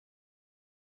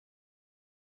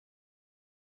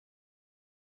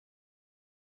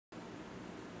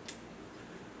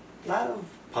Lav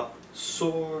pup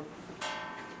sor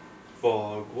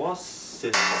vog was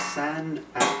sit san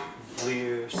at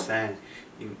vlir san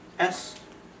in s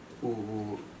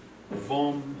u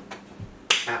vom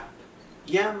ap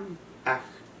yam ach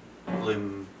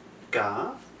vlim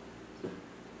ga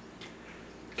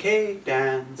ke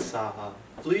dan sa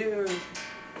vlir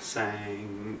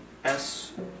sang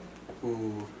s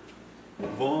u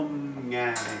vom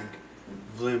ngag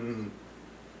vlim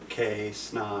ke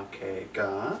sna ke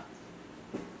ga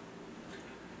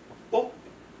op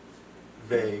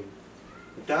ve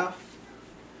daf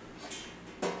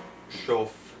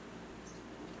shof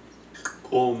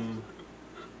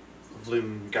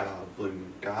vlim ga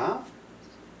vlim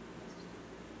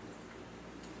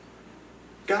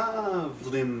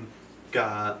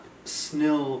ga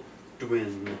snil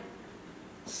dwin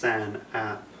san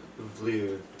ap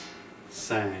vlir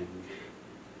sang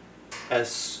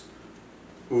s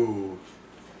u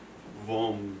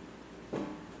vom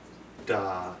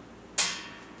da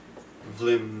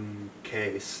vlim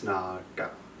ke sna ga.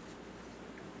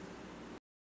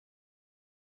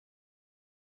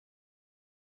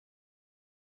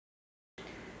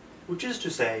 Which is to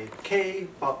say, K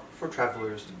Bop for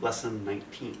Travelers, Lesson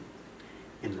 19.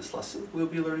 In this lesson, we'll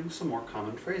be learning some more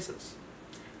common phrases.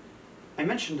 I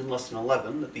mentioned in Lesson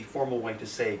 11 that the formal way to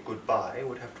say goodbye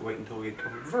would have to wait until we had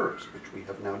covered verbs, which we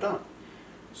have now done.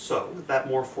 So, that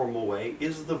more formal way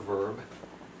is the verb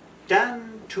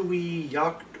Dan tui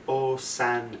yoct o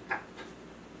san ap,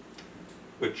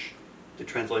 which the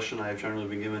translation I have generally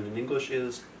been given in English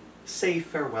is say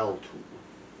farewell to.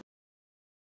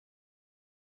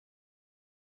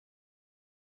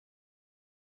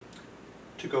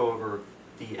 To go over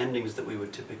the endings that we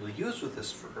would typically use with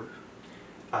this verb,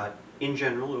 in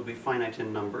general it would be finite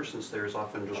in number since there is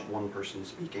often just one person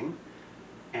speaking,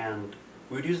 and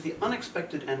we would use the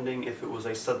unexpected ending if it was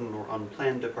a sudden or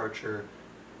unplanned departure,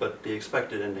 but the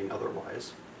expected ending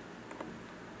otherwise.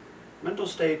 Mental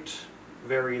state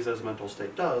varies as mental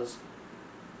state does,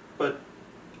 but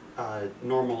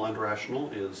normal and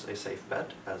rational is a safe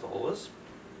bet, as always,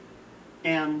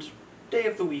 and day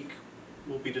of the week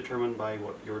will be determined by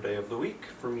what your day of the week.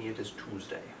 For me, it is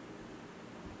Tuesday.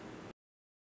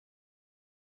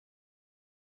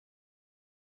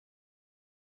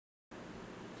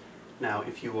 Now,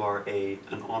 if you are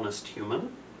an honest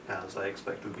human, as I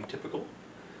expect would be typical,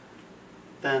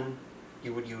 then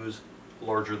you would use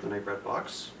larger than a bread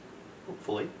box,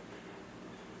 hopefully,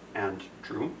 and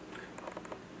true.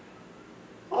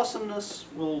 Awesomeness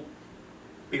will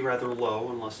be rather low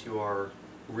unless you are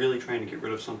really trying to get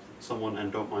rid of someone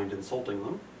and don't mind insulting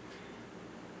them.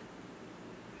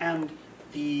 And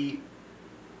the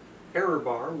error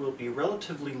bar will be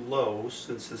relatively low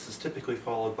since this is typically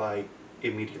followed by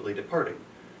immediately departing,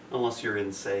 unless you're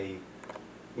in, say,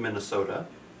 Minnesota,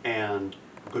 and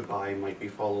goodbye might be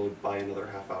followed by another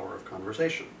half hour of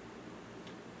conversation,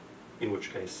 in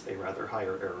which case a rather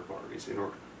higher error bar is in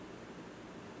order.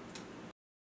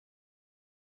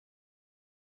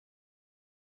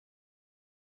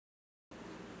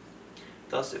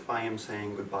 Thus, if I am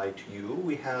saying goodbye to you,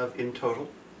 we have in total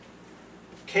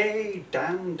K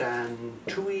dan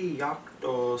tui yoct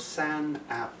o san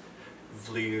ap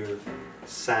vlir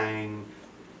sang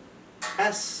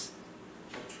s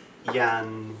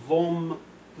yan vom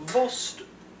vost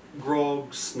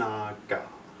grog sna ga.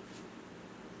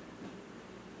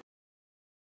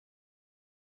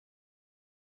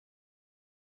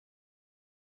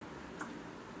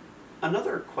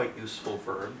 Another quite useful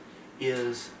verb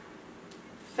is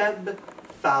feb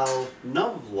thal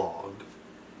nuvlog,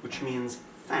 which means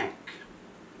thank.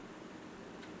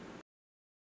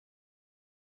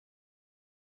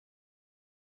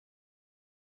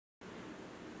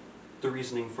 The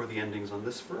reasoning for the endings on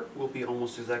this verb will be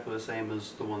almost exactly the same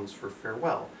as the ones for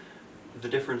farewell. The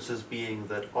differences being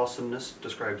that awesomeness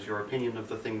describes your opinion of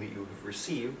the thing that you have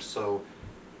received, so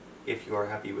if you are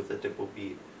happy with it, it will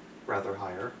be rather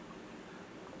higher.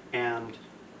 And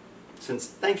since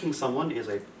thanking someone is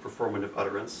a performative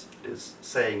utterance, is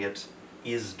saying it,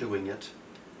 is doing it,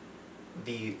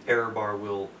 the error bar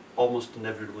will almost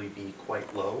inevitably be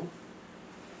quite low.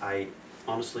 I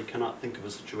honestly cannot think of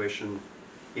a situation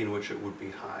in which it would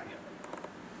be high.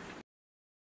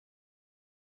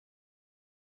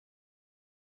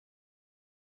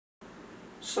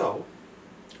 So,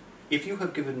 if you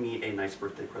have given me a nice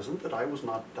birthday present that I was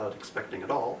not expecting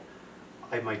at all,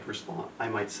 I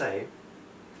might say,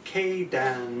 K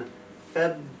dan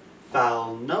feb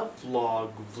thal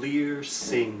nuvlog vlir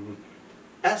sing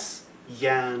s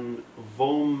yan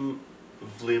vom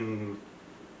vlim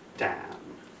dan.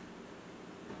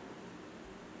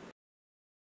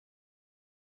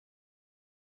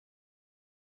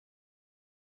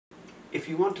 If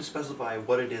you want to specify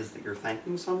what it is that you're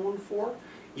thanking someone for,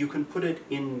 you can put it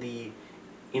in the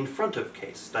in front of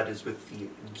case, that is with the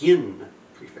gyin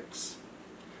prefix.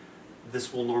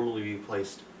 This will normally be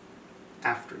placed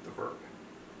after the verb.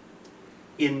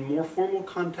 In more formal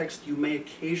context, you may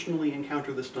occasionally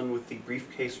encounter this done with the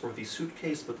briefcase or the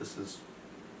suitcase, but this is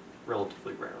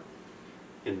relatively rare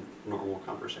in normal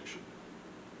conversation.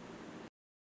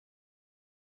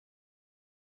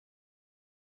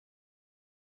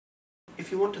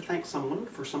 If you want to thank someone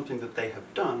for something that they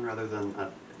have done rather than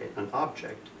an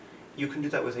object, you can do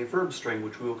that with a verb string,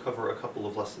 which we will cover a couple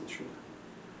of lessons from now.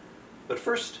 But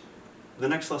first, the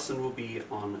next lesson will be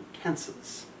on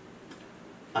tenses.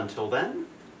 Until then,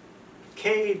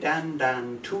 ke dan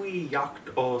dan tui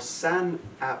yoct o san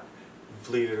ap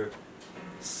vlir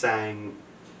sang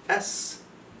s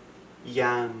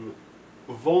yan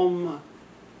vom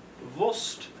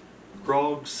vost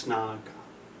grog snag